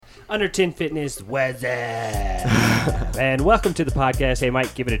Under 10 Fitness, what's up? And welcome to the podcast. Hey,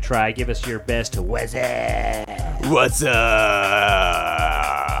 Mike, give it a try. Give us your best what's up? What's up?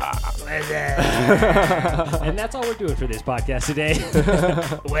 What's up? And that's all we're doing for this podcast today.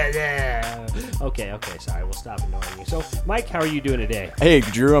 What's up? Okay, sorry. We'll stop annoying you. So, Mike, how are you doing today? Hey,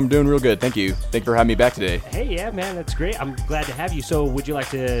 Drew, I'm doing real good. Thank you. Thank you for having me back today. Hey, yeah, man, that's great. I'm glad to have you. So, would you like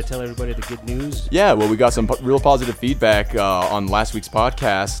to tell everybody the good news? Yeah, well, we got some real positive feedback on last week's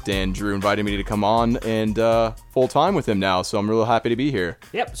podcast, and Drew invited me to come on and full time with him now, so I'm real happy to be here.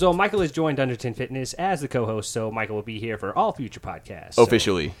 Yep, so Michael has joined Under 10 Fitness as the co-host, so Michael will be here for all future podcasts.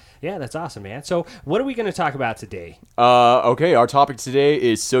 Officially. So, yeah, that's awesome, man. So, what are we going to talk about today? Okay, our topic today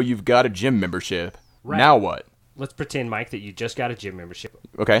is so you've got a gym membership. Right. Now what? Let's pretend, Mike, that you just got a gym membership.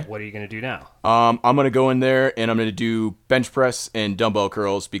 Okay. What are you going to do now? I'm going to go in there and I'm going to do bench press and dumbbell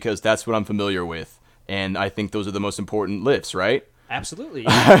curls because that's what I'm familiar with. And I think those are the most important lifts, right? Absolutely.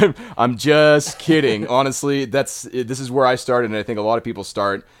 I'm just kidding. Honestly, this is where I started, and I think a lot of people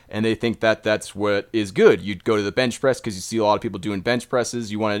start, and they think that that's what is good. You'd go to the bench press because you see a lot of people doing bench presses.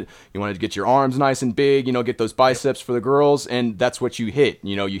 You want to get your arms nice and big, get those biceps for the girls, and that's what you hit.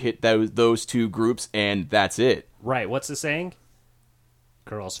 You hit those two groups, and that's it. Right. What's the saying?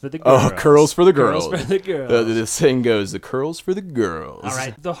 Curls for the girls. Oh, curls for the girls. Curls for the girls. The saying goes, the curls for the girls. All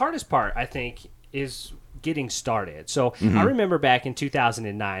right. The hardest part, I think, is getting started. So I remember back in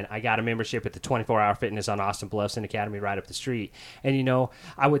 2009, I got a membership at the 24 Hour Fitness on Austin Bluffs and Academy right up the street. And,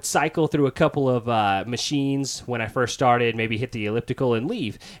 I would cycle through a couple of machines when I first started, maybe hit the elliptical and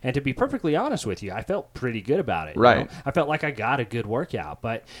leave. And to be perfectly honest with you, I felt pretty good about it. Right. I felt like I got a good workout.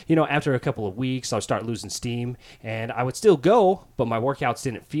 But, after a couple of weeks, I would start losing steam. And I would still go, but my workouts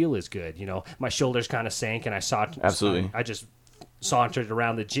didn't feel as good. My shoulders kind of sank, and I Absolutely. I just sauntered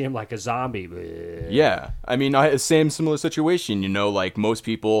around the gym like a zombie. Yeah. I mean, similar situation, like most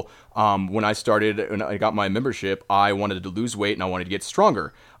people, when I got my membership, I wanted to lose weight and I wanted to get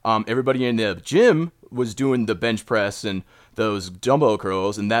stronger. Everybody in the gym was doing the bench press and those dumbbell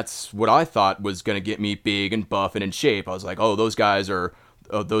curls, and that's what I thought was going to get me big and buff and in shape. I was like, oh, those guys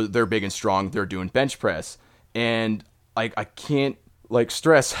they're big and strong. They're doing bench press. And I can't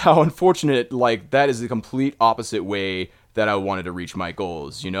stress how unfortunate, that is the complete opposite way that I wanted to reach my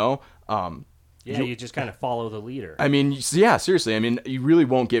goals, you just kind of follow the leader. I mean, yeah, seriously. I mean, you really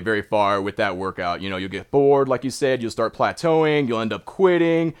won't get very far with that workout. You'll get bored, like you said. You'll start plateauing. You'll end up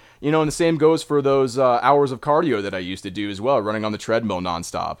quitting. And the same goes for those hours of cardio that I used to do as well, running on the treadmill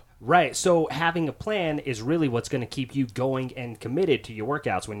nonstop. Right. So having a plan is really what's going to keep you going and committed to your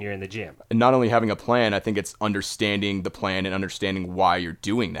workouts when you're in the gym. And not only having a plan, I think it's understanding the plan and understanding why you're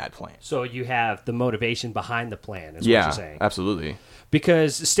doing that plan. So you have the motivation behind the plan is what you're saying. Yeah, absolutely.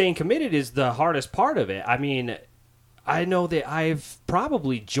 Because staying committed is the hardest part of it. I mean, I know that I've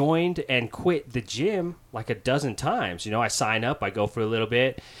probably joined and quit the gym like a dozen times. I sign up, I go for a little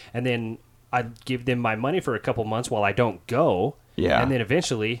bit, and then I give them my money for a couple months while I don't go. Yeah. And then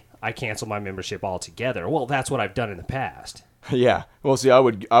eventually I cancel my membership altogether. Well, that's what I've done in the past. Yeah. Well, see, I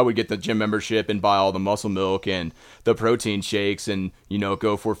would get the gym membership and buy all the muscle milk and the protein shakes and,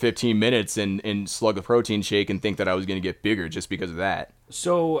 go for 15 minutes and slug a protein shake and think that I was going to get bigger just because of that.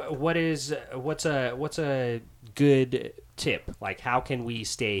 So what's a good tip? How can we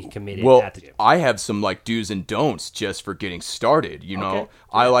stay committed at the gym? I have some do's and don'ts just for getting started. Okay.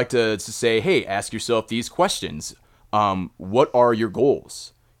 I like to say, hey, ask yourself these questions. What are your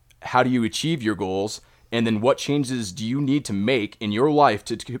goals? How do you achieve your goals? And then what changes do you need to make in your life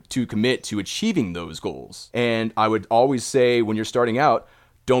to commit to achieving those goals? And I would always say when you're starting out,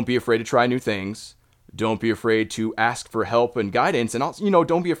 don't be afraid to try new things. Don't be afraid to ask for help and guidance. And also,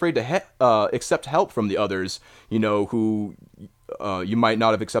 don't be afraid to accept help from the others, who you might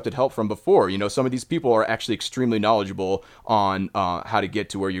not have accepted help from before. Some of these people are actually extremely knowledgeable on how to get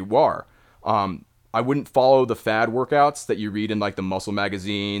to where you are. I wouldn't follow the fad workouts that you read in the muscle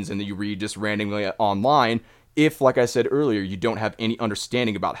magazines and that you read just randomly online if, like I said earlier, you don't have any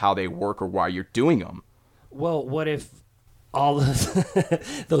understanding about how they work or why you're doing them. Well, what if all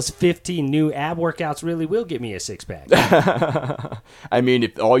those 15 new ab workouts really will get me a six-pack? I mean,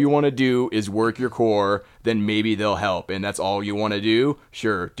 if all you want to do is work your core, then maybe they'll help. And that's all you want to do?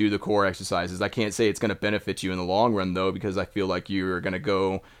 Sure, do the core exercises. I can't say it's going to benefit you in the long run, though, because I feel like you're going to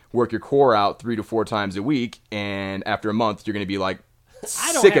go work your core out 3 to 4 times a week, and after a month, you're going to be like,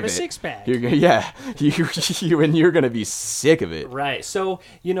 I don't sick have of a it. Six-pack. You're going to be sick of it. Right. So,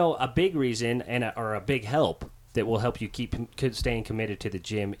 a big reason or a big help that will help you keep staying committed to the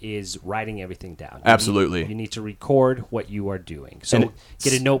gym is writing everything down. Absolutely. You need to record what you are doing. So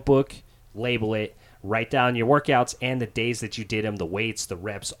get a notebook, label it, write down your workouts and the days that you did them, the weights, the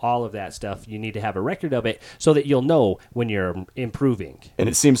reps, all of that stuff. You need to have a record of it so that you'll know when you're improving. And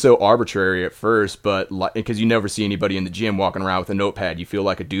it seems so arbitrary at first, but because you never see anybody in the gym walking around with a notepad, you feel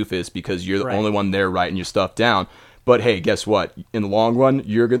like a doofus because you're the only one there writing your stuff down. But hey, guess what? In the long run,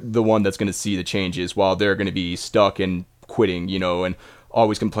 you're the one that's going to see the changes while they're going to be stuck and quitting, you know, and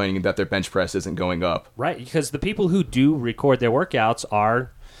always complaining that their bench press isn't going up. Right, because the people who do record their workouts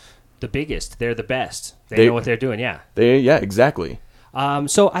are the biggest. They're the best. They know what they're doing, yeah. Yeah, exactly.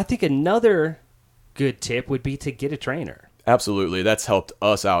 So I think another good tip would be to get a trainer. Absolutely. That's helped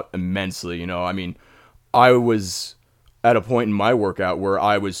us out immensely. You know, I mean, I was at a point in my workout where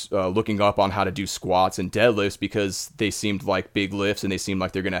I was looking up on how to do squats and deadlifts because they seemed like big lifts and they seemed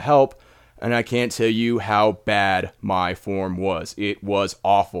like they're going to help. And I can't tell you how bad my form was. It was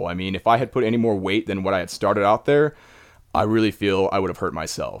awful. I mean, if I had put any more weight than what I had started out there, I really feel I would have hurt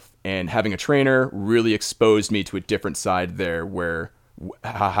myself. And having a trainer really exposed me to a different side there where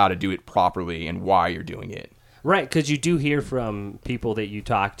how to do it properly and why you're doing it. Right, because you do hear from people that you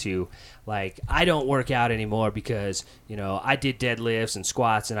talk to, like, I don't work out anymore because, you know, I did deadlifts and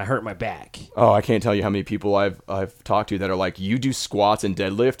squats and I hurt my back. Oh, I can't tell you how many people I've talked to that are like, you do squats and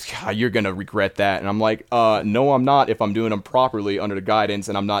deadlift? God, you're going to regret that. And I'm like, no, I'm not if I'm doing them properly under the guidance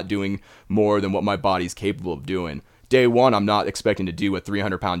and I'm not doing more than what my body's capable of doing. Day one, I'm not expecting to do a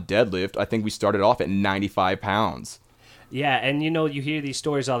 300-pound deadlift. I think we started off at 95 pounds. Yeah, and you know, you hear these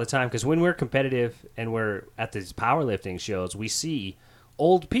stories all the time because when we're competitive and we're at these powerlifting shows, we see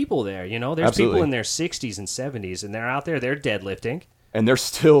old people there, you know? There's Absolutely. people in their 60s and 70s, and they're out there, they're deadlifting. And they're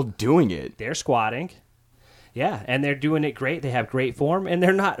still doing it. They're squatting. Yeah, and they're doing it great. They have great form, and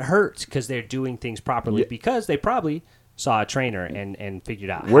they're not hurt because they're doing things properly because they probably saw a trainer and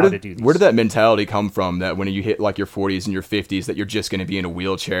figured out how to do these. Where did that mentality come from that when you hit like your 40s and your 50s that you're just going to be in a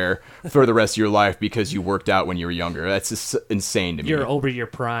wheelchair for the rest of your life because you worked out when you were younger? That's just insane to me. You're over your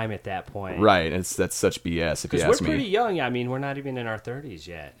prime at that point. Right. That's such BS if you ask me. Because we're pretty young. I mean, we're not even in our 30s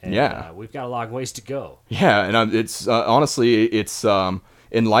yet. And, we've got a long ways to go. Yeah, and it's honestly, it's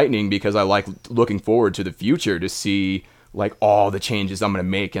enlightening because I like looking forward to the future to see like all the changes I'm going to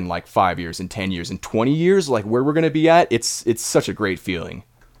make in like 5 years and 10 years and 20 years, like where we're going to be at. It's such a great feeling.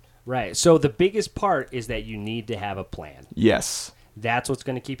 Right. So the biggest part is that you need to have a plan. Yes. That's what's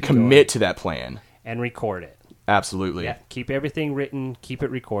going to keep you Commit to that plan. And record it. Absolutely. Yeah. Keep everything written, keep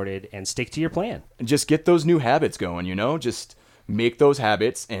it recorded, and stick to your plan. And just get those new habits going, you know? Just make those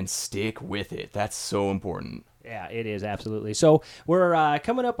habits and stick with it. That's so important. Yeah, it is, absolutely. So we're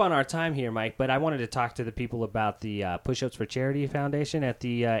coming up on our time here, Mike, but I wanted to talk to the people about the Push-Ups for Charity Foundation at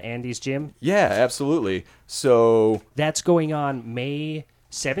the Andy's Gym. Yeah, absolutely. So that's going on May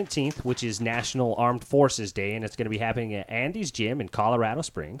 17th, which is National Armed Forces Day, and it's going to be happening at Andy's Gym in Colorado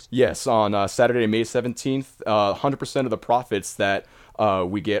Springs. Yes, on Saturday, May 17th, 100% of the profits that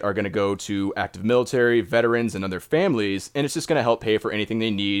we get are going to go to active military, veterans, and other families, and it's just going to help pay for anything they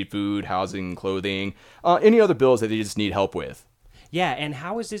need, food, housing, clothing, any other bills that they just need help with. Yeah, and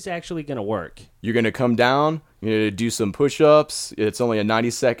how is this actually going to work? You're going to come down, you're going to do some push-ups. It's only a 90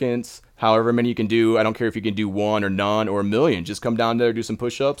 seconds, however many you can do. I don't care if you can do one or none or a million. Just come down there, do some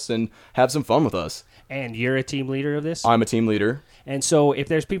push-ups, and have some fun with us. And you're a team leader of this? I'm a team leader. And so if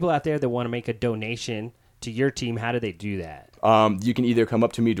there's people out there that want to make a donation to your team, how do they do that? You can either come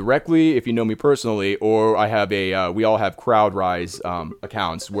up to me directly if you know me personally, or I have we all have CrowdRise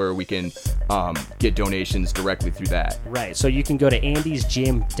accounts where we can get donations directly through that. Right. So you can go to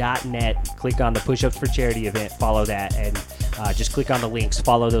andysgym.net, click on the Push-Ups for Charity event, follow that, and just click on the links,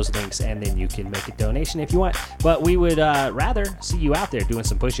 follow those links, and then you can make a donation if you want. But we would rather see you out there doing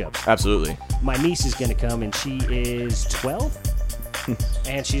some push-ups. Absolutely. My niece is going to come, and she is 12.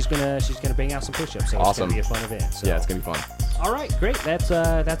 And she's gonna bang out some push-ups, so awesome. It's gonna be a fun event. So. Yeah, it's gonna be fun. All right, great. That's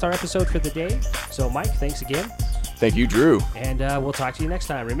our episode for the day. So, Mike, thanks again. Thank you, Drew. And we'll talk to you next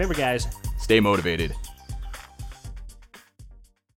time. Remember, guys, stay motivated.